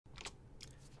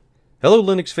Hello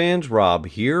Linux fans, Rob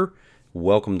here.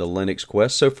 Welcome to Linux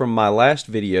Quest. So from my last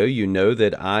video, you know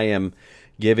that I am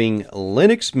giving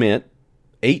Linux Mint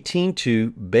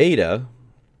 18.2 beta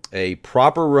a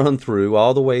proper run through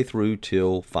all the way through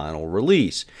till final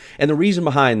release. And the reason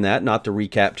behind that, not to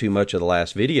recap too much of the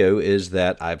last video, is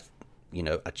that I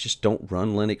just don't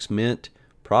run Linux Mint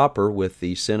proper with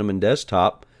the Cinnamon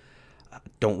desktop.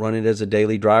 Don't run it as a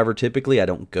daily driver typically. I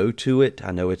don't go to it.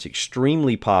 I know it's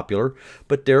extremely popular,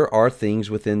 but there are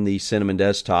things within the Cinnamon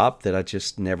desktop that I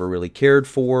just never really cared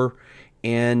for.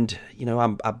 And, you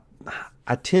know,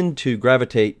 I tend to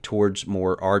gravitate towards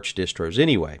more Arch distros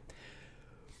anyway.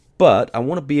 But I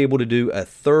want to be able to do a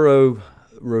thorough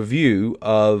review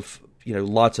of,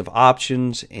 lots of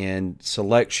options and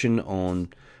selection on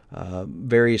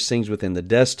various things within the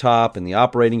desktop and the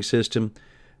operating system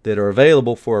that are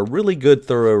available for a really good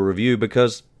thorough review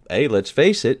because, hey, let's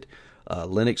face it,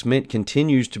 Linux Mint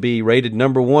continues to be rated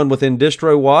 #1 within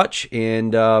DistroWatch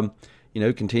and,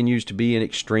 continues to be an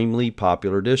extremely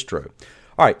popular distro.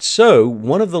 All right, so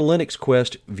one of the Linux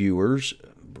Quest viewers,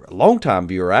 a longtime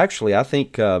viewer actually, I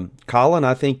think, Colin,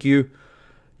 I think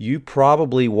you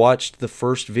probably watched the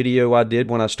first video I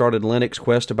did when I started Linux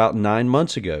Quest about 9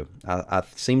 months ago. I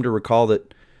seem to recall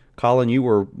that, Colin, you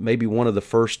were maybe one of the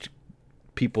first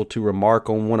people to remark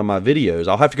on one of my videos.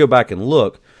 I'll have to go back and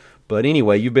look, but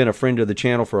anyway, you've been a friend of the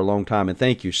channel for a long time, and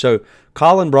thank you. So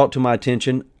Colin brought to my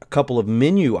attention a couple of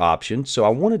menu options, so I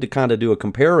wanted to kind of do a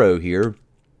comparo here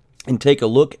and take a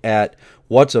look at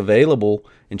what's available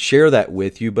and share that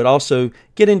with you, but also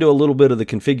get into a little bit of the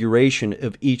configuration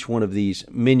of each one of these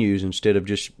menus instead of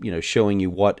just showing you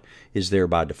what is there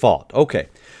by default. Okay,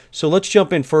 so let's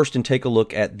jump in first and take a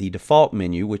look at the default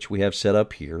menu, which we have set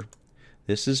up here.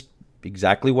 This is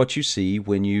exactly what you see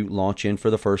when you launch in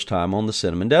for the first time on the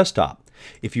Cinnamon desktop.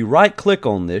 If you right click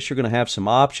on this, you're going to have some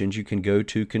options. You can go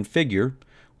to configure.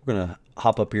 We're going to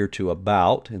hop up here to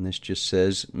about, and this just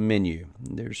says menu.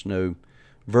 There's no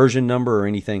version number or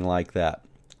anything like that.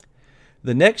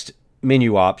 The next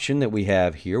menu option that we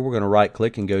have here, we're going to right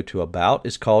click and go to about,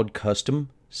 is called custom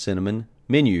Cinnamon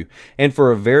menu, and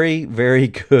for a very, very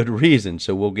good reason.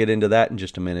 So we'll get into that in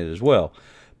just a minute as well.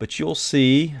 But you'll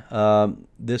see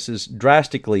this is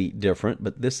drastically different,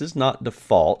 but this is not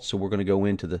default. So we're going to go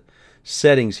into the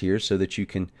settings here so that you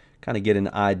can kind of get an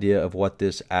idea of what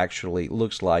this actually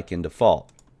looks like in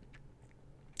default.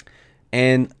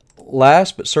 And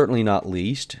last but certainly not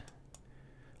least,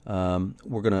 we're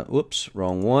going to, whoops,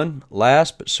 wrong one.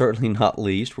 Last but certainly not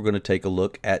least, we're going to take a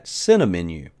look at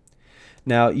Cinnamenu.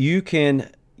 Now you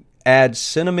can add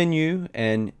Cinnamenu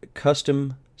and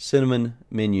custom Cinnamon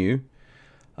menu.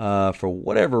 For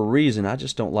whatever reason, I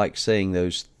just don't like saying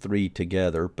those three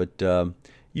together, but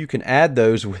you can add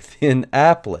those within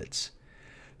applets.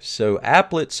 So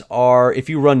applets are, if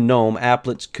you run GNOME,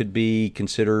 applets could be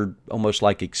considered almost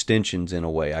like extensions in a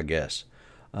way, I guess.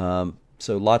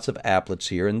 So lots of applets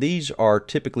here, and these are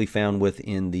typically found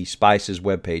within the Spices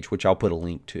webpage, which I'll put a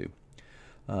link to.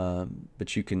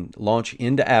 But you can launch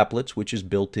into applets, which is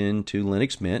built into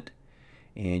Linux Mint,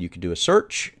 and you could do a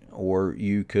search, or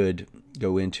you could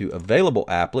go into available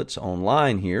applets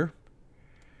online here,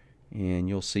 and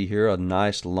you'll see here a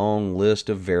nice long list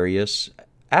of various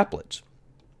applets.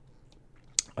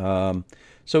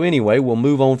 So anyway, we'll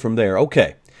move on from there.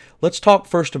 Okay, let's talk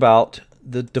first about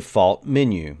the default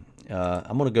menu.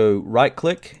 I'm going to go right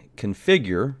click,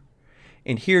 configure,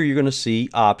 and here you're going to see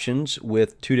options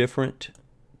with two different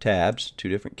tabs, two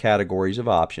different categories of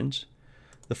options.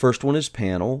 The first one is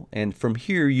panel, and from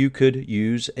here you could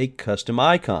use a custom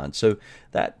icon. So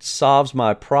that solves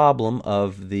my problem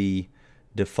of the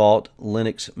default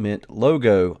Linux Mint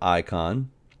logo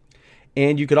icon.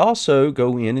 And you could also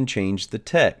go in and change the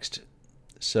text.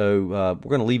 So we're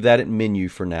going to leave that at menu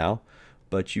for now,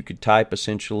 but you could type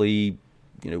essentially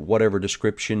whatever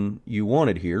description you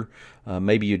wanted here.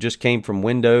 Maybe you just came from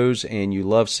Windows and you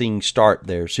love seeing start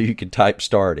there, so you could type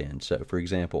start in, so for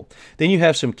example. Then you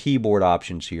have some keyboard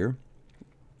options here.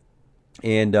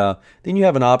 And then you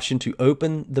have an option to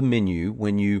open the menu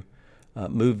when you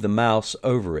move the mouse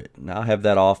over it. Now I have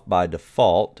that off by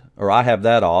default, or I have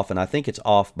that off, and I think it's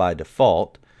off by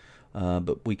default,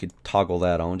 but we could toggle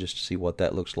that on just to see what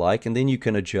that looks like. And then you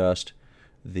can adjust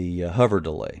the hover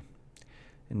delay.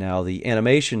 Now the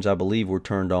animations, I believe, were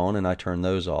turned on, and I turned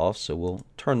those off, so we'll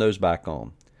turn those back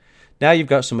on. Now you've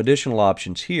got some additional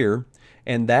options here,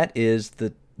 and that is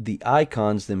the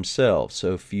icons themselves.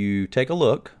 So if you take a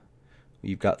look,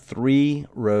 you've got 3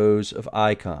 rows of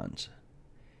icons.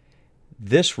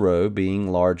 This row being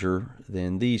larger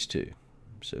than these two.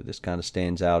 So this kind of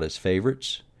stands out as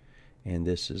favorites, and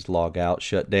this is log out,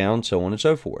 shut down, so on and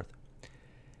so forth.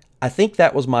 I think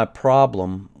that was my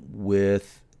problem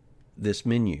with this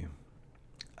menu.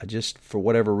 I just, for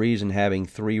whatever reason, having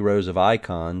 3 rows of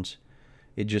icons,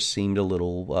 it just seemed a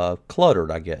little cluttered,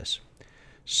 I guess.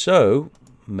 So,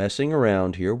 messing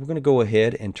around here, we're going to go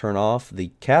ahead and turn off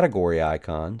the category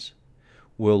icons.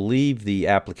 We'll leave the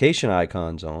application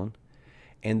icons on.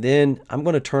 And then I'm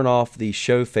going to turn off the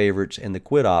show favorites and the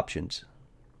quit options.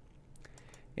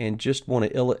 And just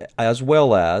want to, as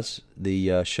well as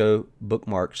the show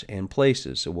bookmarks and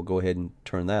places. So we'll go ahead and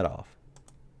turn that off.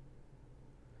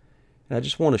 And I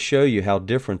just want to show you how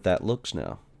different that looks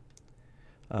now.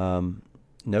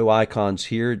 No icons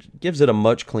here. It gives it a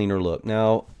much cleaner look.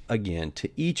 Now, again, to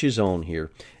each his own here.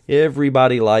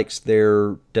 Everybody likes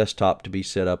their desktop to be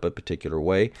set up a particular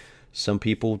way. Some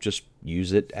people just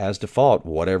use it as default.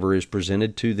 Whatever is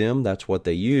presented to them, that's what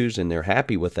they use, and they're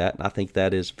happy with that, and I think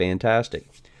that is fantastic.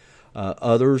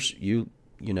 Others, you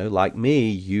know, like me,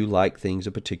 you like things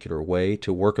a particular way,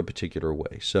 to work a particular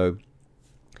way. So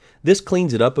this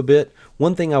cleans it up a bit.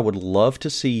 One thing I would love to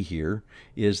see here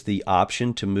is the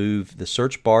option to move the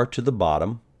search bar to the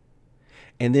bottom,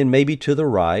 and then maybe to the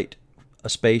right, a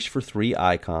space for 3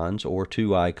 icons or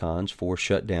 2 icons for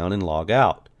shut down and log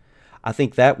out. I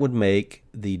think that would make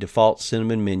the default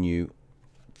Cinnamon menu,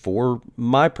 for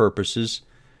my purposes,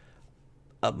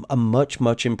 a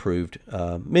much improved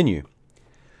menu.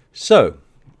 So,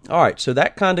 all right, so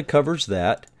that kind of covers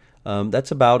that. That's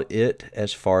about it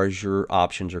as far as your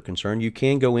options are concerned. You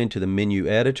can go into the menu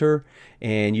editor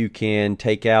and you can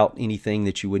take out anything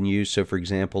that you wouldn't use. So, for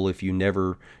example, if you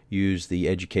never use the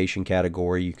education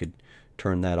category, you could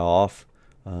turn that off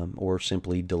or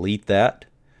simply delete that.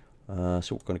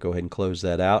 So we're going to go ahead and close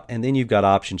that out. And then you've got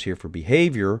options here for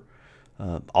behavior,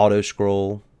 auto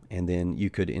scroll, and then you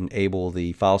could enable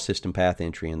the file system path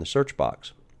entry in the search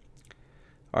box.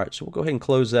 All right, so we'll go ahead and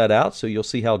close that out so you'll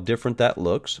see how different that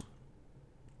looks.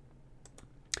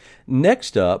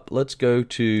 Next up, let's go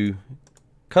to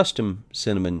Custom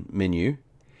Cinnamon menu.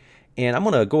 And I'm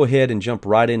going to go ahead and jump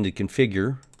right into Configure.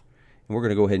 And we're going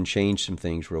to go ahead and change some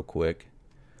things real quick.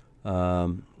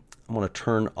 I'm going to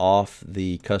turn off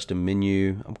the custom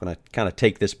menu. I'm going to kind of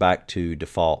take this back to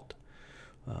default.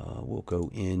 We'll go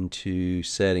into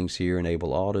settings here,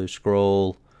 enable auto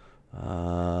scroll.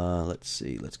 Let's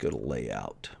see, let's go to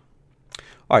layout.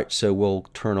 All right, so we'll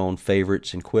turn on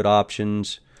favorites and quit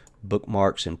options,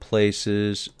 bookmarks and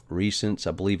places, recents.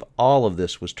 I believe all of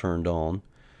this was turned on.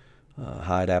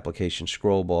 Hide application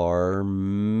scroll bar,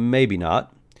 maybe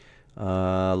not.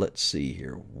 Let's see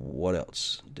here. What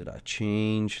else did I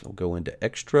change? I'll go into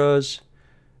extras.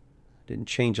 Didn't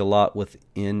change a lot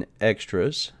within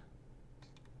extras.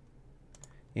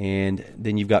 And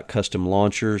then you've got custom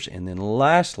launchers. And then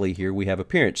lastly here we have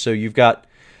appearance. So you've got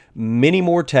many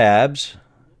more tabs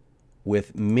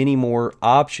with many more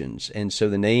options. And so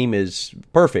the name is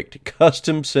perfect.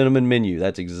 Custom Cinnamon menu.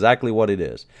 That's exactly what it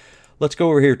is. Let's go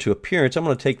over here to appearance. I'm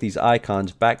going to take these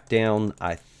icons back down.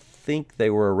 I think they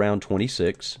were around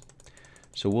 26.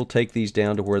 So we'll take these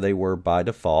down to where they were by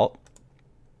default.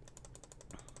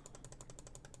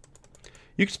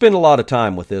 You can spend a lot of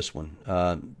time with this one,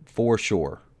 for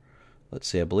sure. Let's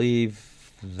see, I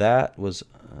believe that was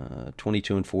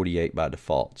 22 and 48 by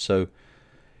default. So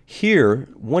here,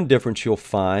 one difference you'll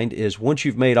find is once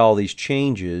you've made all these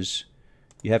changes,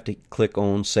 you have to click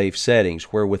on Save Settings,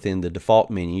 where within the default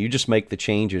menu, you just make the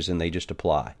changes and they just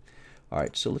apply. All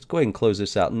right, so let's go ahead and close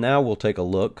this out. Now we'll take a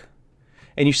look.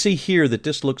 And you see here that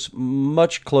this looks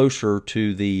much closer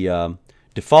to the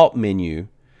default menu,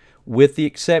 with the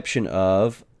exception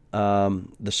of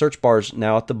the search bar is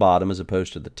now at the bottom as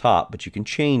opposed to the top, but you can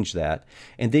change that.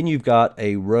 And then you've got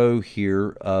a row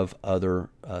here of other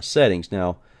settings.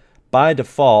 Now, by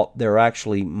default, there are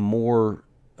actually more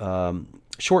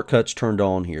shortcuts turned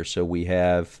on here. So we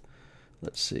have,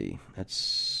 let's see,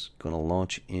 that's going to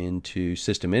launch into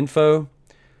System Info.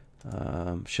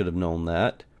 Should have known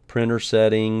that. Printer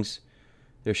settings.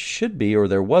 There should be, or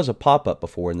there was a pop-up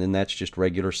before, and then that's just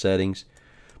regular settings.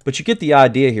 But you get the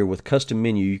idea here with custom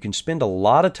menu. You can spend a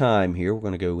lot of time here. We're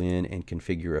going to go in and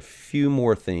configure a few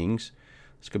more things.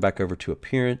 Let's go back over to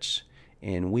appearance,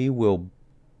 and we will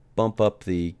bump up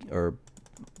the, or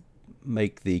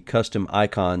make the custom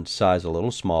icon size a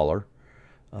little smaller.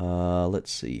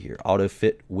 Let's see here. Auto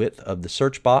fit width of the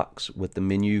search box with the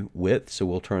menu width, so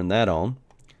we'll turn that on.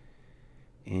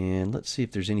 And let's see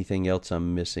if there's anything else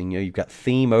I'm missing. You know, you've got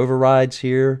theme overrides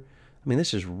here. I mean,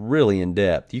 this is really in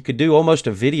depth. You could do almost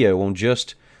a video on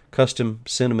just custom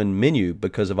Cinnamon menu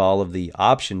because of all of the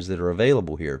options that are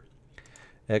available here.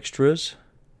 Extras.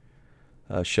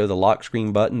 Show the lock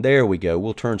screen button. There we go.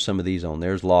 We'll turn some of these on.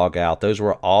 There's log out. Those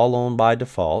were all on by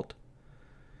default.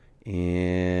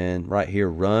 And right here,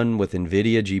 run with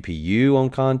NVIDIA GPU on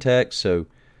context. So,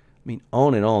 I mean,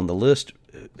 on and on the list.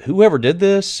 Whoever did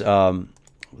this,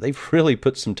 they've really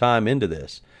put some time into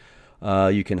this.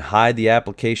 You can hide the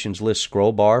applications list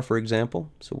scroll bar, for example.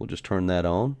 So we'll just turn that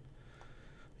on.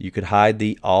 You could hide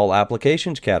the all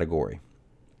applications category.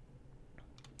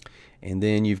 And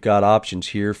then you've got options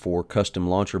here for custom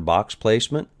launcher box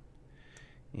placement.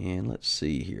 And let's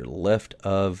see here, left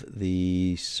of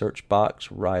the search box,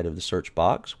 right of the search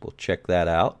box. We'll check that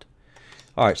out.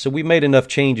 All right, so we made enough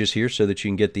changes here so that you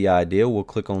can get the idea. We'll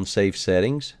click on Save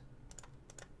Settings.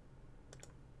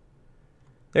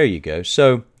 There you go.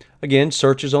 So again,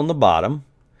 search is on the bottom,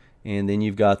 and then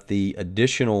you've got the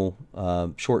additional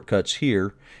shortcuts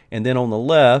here. And then on the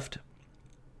left,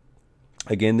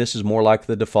 again, this is more like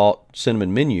the default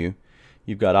Cinnamon menu.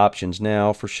 You've got options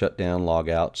now for shutdown, log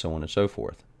out, so on and so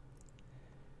forth.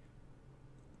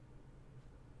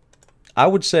 I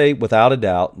would say, without a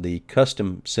doubt, the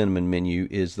custom Cinnamon menu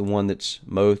is the one that's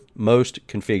most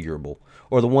configurable,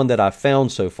 or the one that I've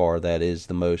found so far that is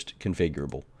the most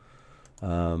configurable.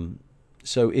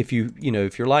 So if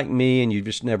if you're like me and you've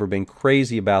just never been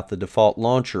crazy about the default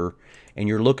launcher, and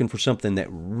you're looking for something that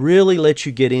really lets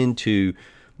you get into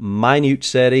minute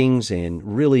settings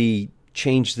and really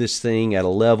change this thing at a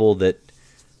level that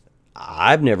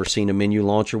I've never seen a menu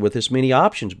launcher with this many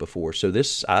options before. So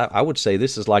this, I would say,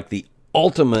 this is like the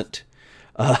ultimate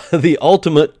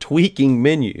tweaking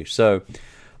menu. So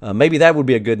maybe that would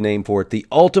be a good name for it, the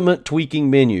ultimate tweaking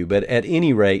menu. But at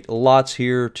any rate, lots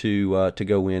here to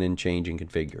go in and change and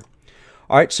configure.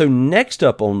 All right, so next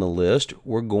up on the list,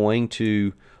 we're going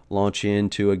to launch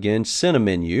into, again,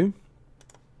 Cinnamon.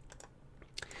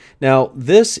 Now,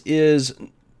 this is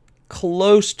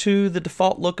close to the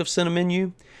default look of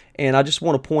Cinnamon, and I just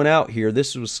want to point out here,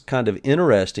 this was kind of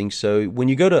interesting. So when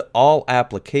you go to all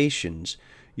applications,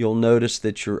 you'll notice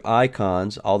that your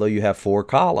icons, although you have 4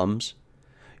 columns,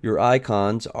 your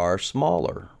icons are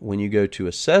smaller. When you go to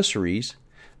accessories,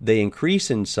 they increase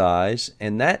in size,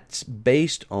 and that's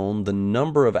based on the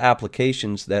number of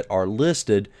applications that are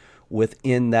listed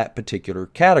within that particular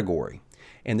category.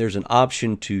 And there's an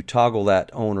option to toggle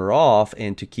that on or off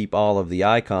and to keep all of the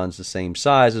icons the same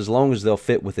size as long as they'll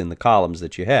fit within the columns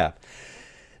that you have.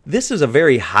 This is a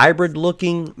very hybrid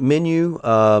looking menu.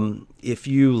 If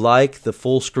you like the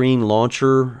full screen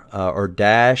launcher or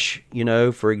dash,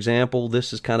 for example,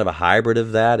 this is kind of a hybrid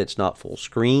of that. It's not full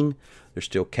screen. There's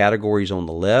still categories on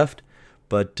the left.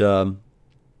 But,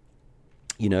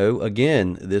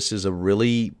 again, this is a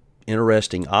really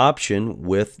interesting option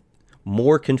with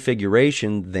more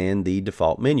configuration than the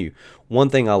default menu. One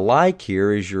thing I like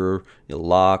here is your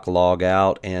lock, log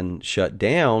out, and shut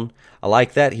down. I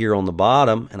like that here on the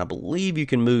bottom, and I believe you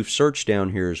can move search down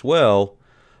here as well.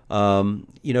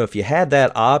 If you had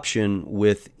that option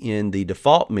within the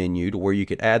default menu to where you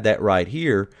could add that right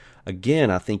here, again,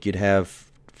 I think you'd have,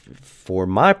 for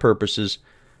my purposes,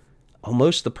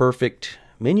 almost the perfect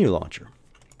menu launcher.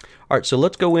 All right, so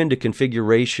let's go into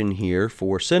configuration here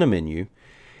for Cinnamon.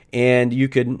 And you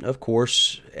can, of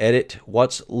course, edit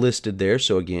what's listed there.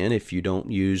 So again, if you don't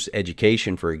use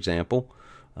education, for example,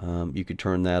 you could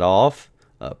turn that off.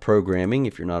 Programming,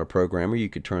 if you're not a programmer, you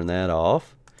could turn that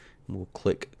off. We'll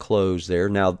click close there.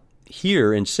 Now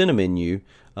here in Cinnamon,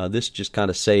 this just kind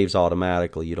of saves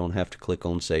automatically. You don't have to click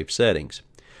on Save Settings.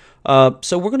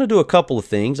 So we're going to do a couple of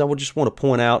things. I would just want to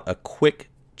point out a quick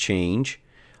change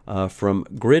from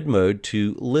grid mode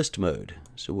to list mode.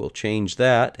 So we'll change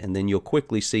that, and then you'll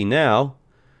quickly see now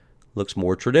looks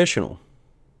more traditional.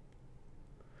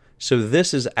 So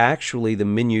this is actually the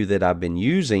menu that I've been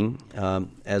using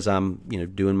as I'm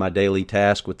doing my daily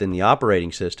task within the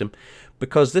operating system,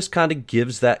 because this kind of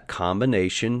gives that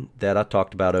combination that I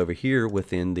talked about over here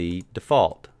within the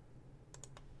default.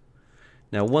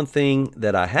 Now, one thing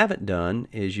that I haven't done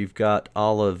is you've got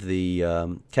all of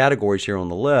the categories here on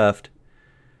the left.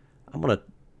 I'm going to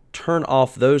turn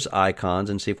off those icons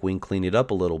and see if we can clean it up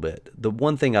a little bit. The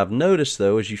one thing I've noticed,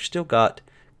 though, is you've still got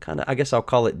kind of, I guess I'll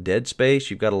call it dead space.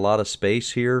 You've got a lot of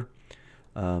space here.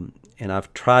 And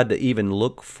I've tried to even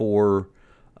look for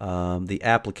the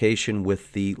application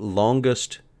with the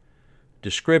longest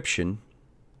description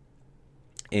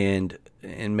and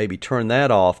maybe turn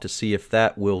that off to see if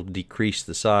that will decrease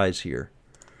the size here.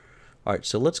 All right,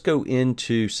 so let's go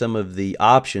into some of the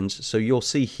options. So you'll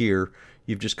see here,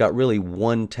 you've just got really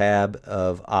one tab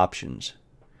of options.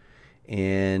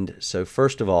 And so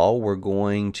first of all, we're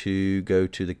going to go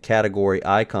to the category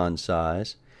icon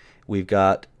size. We've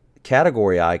got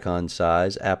category icon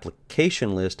size,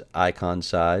 application list icon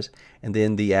size, and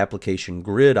then the application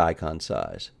grid icon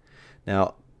size.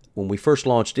 Now, when we first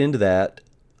launched into that,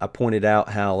 I pointed out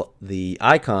how the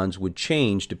icons would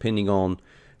change depending on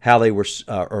how they were,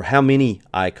 or how many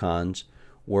icons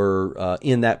were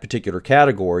in that particular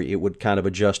category. It would kind of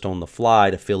adjust on the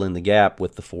fly to fill in the gap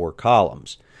with the 4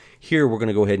 columns. Here we're going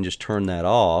to go ahead and just turn that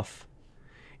off.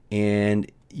 And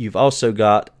you've also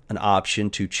got an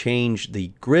option to change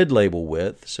the grid label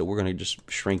width. So we're going to just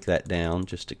shrink that down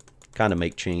just to kind of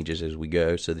make changes as we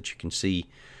go so that you can see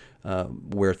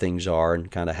where things are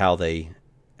and kind of how they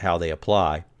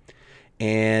apply.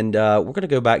 And we're going to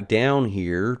go back down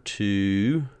here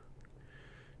to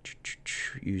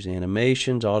use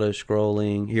animations, auto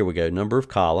scrolling. Here we go, number of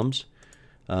columns.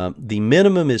 The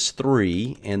minimum is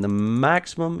 3 and the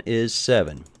maximum is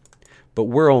 7. But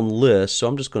we're on list, so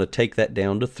I'm just going to take that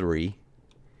down to 3.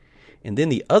 And then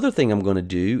the other thing I'm going to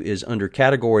do is under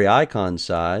category icon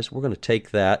size, we're going to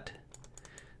take that.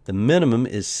 The minimum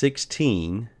is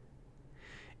 16.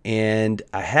 And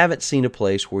I haven't seen a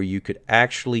place where you could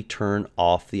actually turn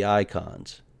off the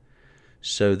icons.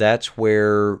 So that's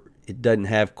where it doesn't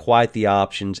have quite the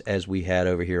options as we had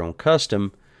over here on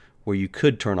custom, where you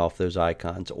could turn off those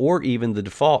icons, or even the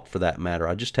default for that matter.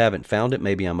 I just haven't found it.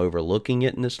 Maybe I'm overlooking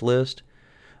it in this list.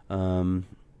 But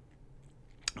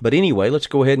anyway, let's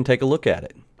go ahead and take a look at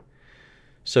it.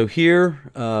 So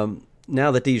here,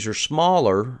 now that these are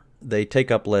smaller, they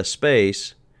take up less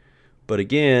space. But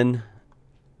again,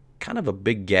 kind of a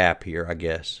big gap here, I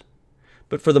guess.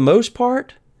 But for the most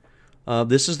part,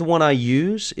 this is the one I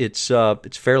use. It's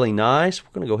fairly nice.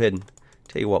 We're going to go ahead and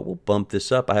tell you what, we'll bump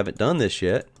this up. I haven't done this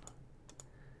yet.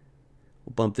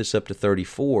 We'll bump this up to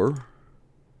 34.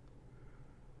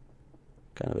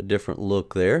 Kind of a different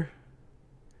look there.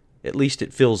 At least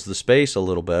it fills the space a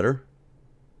little better.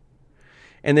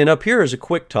 And then up here is a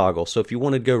quick toggle. So if you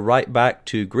want to go right back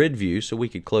to grid view, so we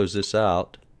could close this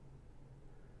out.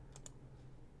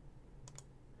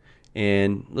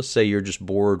 And let's say you're just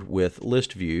bored with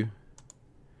list view.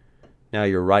 Now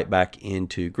you're right back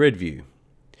into grid view.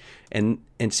 And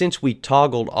since we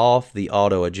toggled off the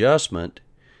auto adjustment,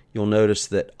 you'll notice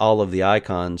that all of the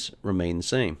icons remain the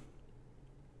same.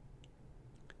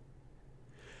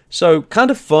 So kind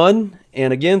of fun.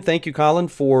 And again, thank you, Colin,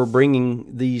 for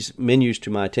bringing these menus to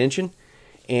my attention.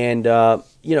 And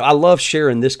you know, I love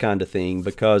sharing this kind of thing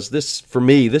because this, for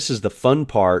me, this is the fun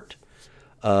part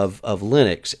of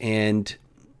Linux. And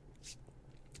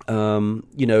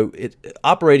you know,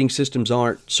 operating systems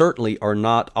certainly are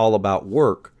not all about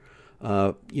work.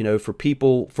 You know, for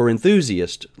people, for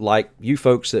enthusiasts like you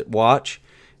folks that watch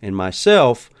and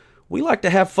myself, we like to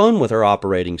have fun with our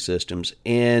operating systems,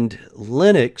 and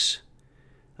Linux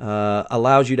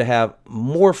allows you to have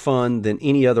more fun than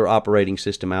any other operating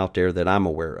system out there that I'm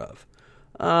aware of.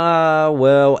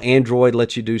 Well, Android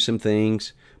lets you do some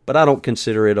things, but I don't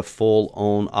consider it a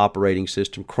full-on operating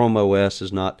system. Chrome OS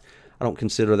is not. I don't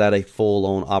consider that a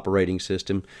full-on operating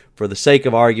system. For the sake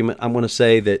of argument, I'm going to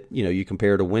say that, you know, you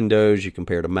compare to Windows, you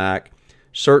compare to Mac.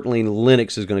 Certainly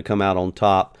Linux is going to come out on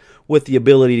top with the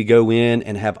ability to go in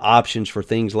and have options for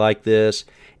things like this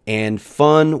and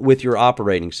fun with your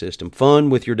operating system,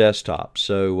 fun with your desktop.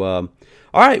 So, all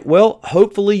right, well,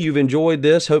 hopefully you've enjoyed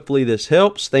this. Hopefully this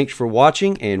helps. Thanks for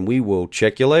watching, and we will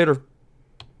check you later.